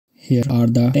here are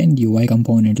the 10 UI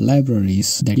component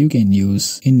libraries that you can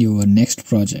use in your next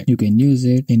project. You can use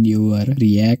it in your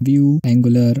React, Vue,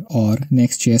 Angular or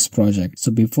Next.js project.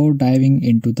 So before diving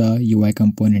into the UI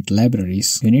component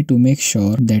libraries, you need to make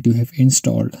sure that you have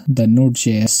installed the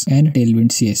Node.js and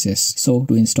Tailwind CSS. So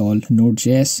to install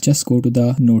Node.js, just go to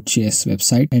the Node.js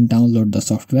website and download the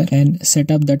software and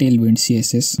set up the Tailwind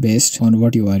CSS based on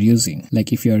what you are using.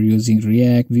 Like if you are using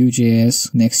React,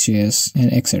 Vue.js, Next.js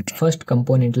and etc. First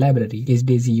component library is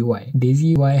Daisy UI.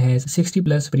 Daisy UI has 60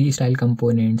 plus freestyle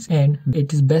components and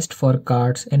it is best for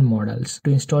cards and models.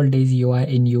 To install Daisy UI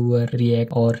in your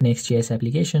React or Next.js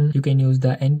application, you can use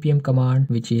the npm command,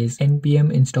 which is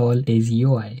npm install Daisy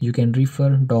UI. You can refer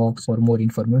docs for more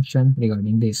information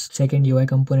regarding this. Second UI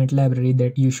component library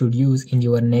that you should use in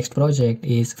your next project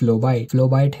is Flowbyte.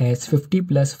 Flowbyte has 50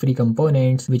 plus free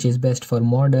components, which is best for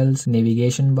models,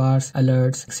 navigation bars,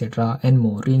 alerts, etc. and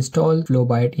more. To install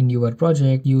Flowbyte in your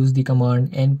project, use the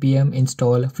command npm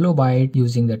install Flowbyte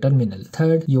using the terminal.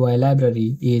 Third UI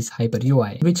library is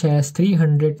HyperUI, which has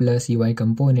 300 plus UI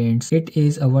components. It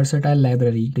is a versatile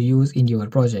library to use in your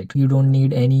project. You don't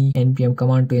need any npm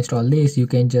command to install this. You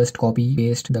can just copy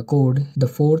paste the code. The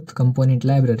fourth component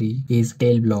library is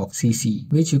Tailwind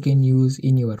CSS, which you can use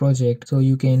in your project so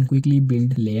you can quickly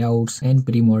build layouts and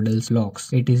pre-models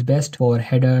blocks. It is best for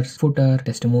headers, footer,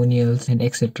 testimonials and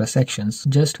etc. sections.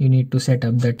 Just you need to set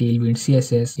up the Tailwind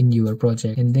CSS in your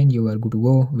project and then you are good to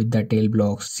go with the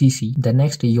Tailwind CSS. The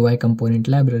next UI component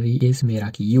library is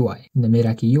Meraki UI. In the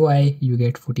Meraki UI, you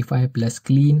get 45 plus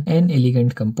clean and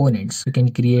elegant components. You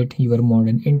can create your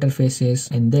modern interfaces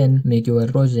and then make your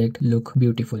project look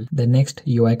beautiful. The next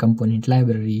UI component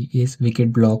library is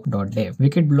wickedblock.dev.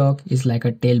 Wickedblock is like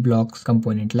a Tailblocks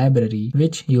component library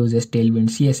which uses Tailwind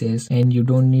CSS and you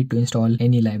don't need to install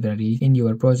any library in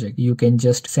your project. You can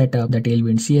just set up the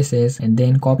Tailwind CSS and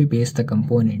then copy paste the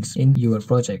components in your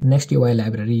project. Next UI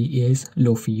library is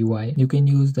Lofi UI. You can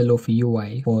use the Lofi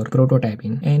UI for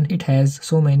prototyping and it has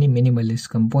so many minimalist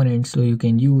components so you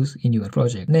can use in your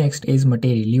project. Next is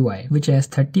Material UI, which has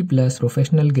 30 plus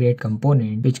professional grade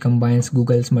component which combines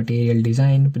Google's material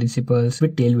design principles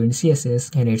with Tailwind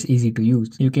CSS and it's easy to use.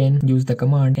 You can use the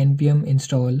command npm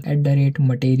install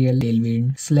 @material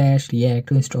tailwind/react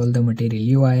to install the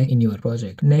Material UI in your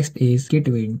project. Next is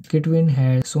Kitwind. Kitwind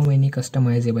has so many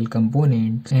customizable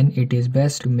components and it is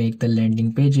best to make the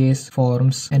landing pages,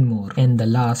 forms and more. And the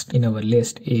last in our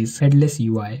list is Headless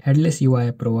UI. Headless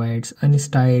UI provides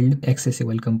unstyled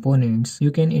accessible components.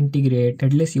 You can integrate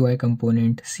Headless UI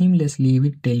component seamlessly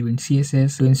with Tailwind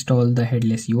CSS. To install the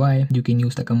Headless UI, you can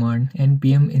use the command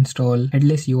npm install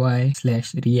Headless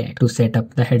UI/react to set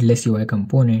up the Headless UI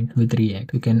component with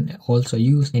React. You can also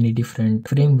use any different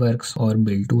frameworks or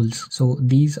build tools. So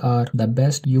these are the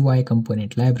best UI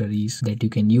component libraries that you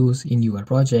can use in your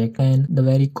project, and the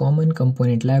very common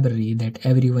component library that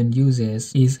everyone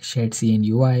uses is Shadcn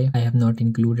UI. I have not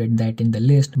included that in the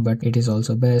list, but it is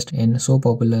also best and so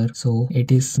popular, so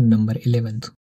it is number 11th.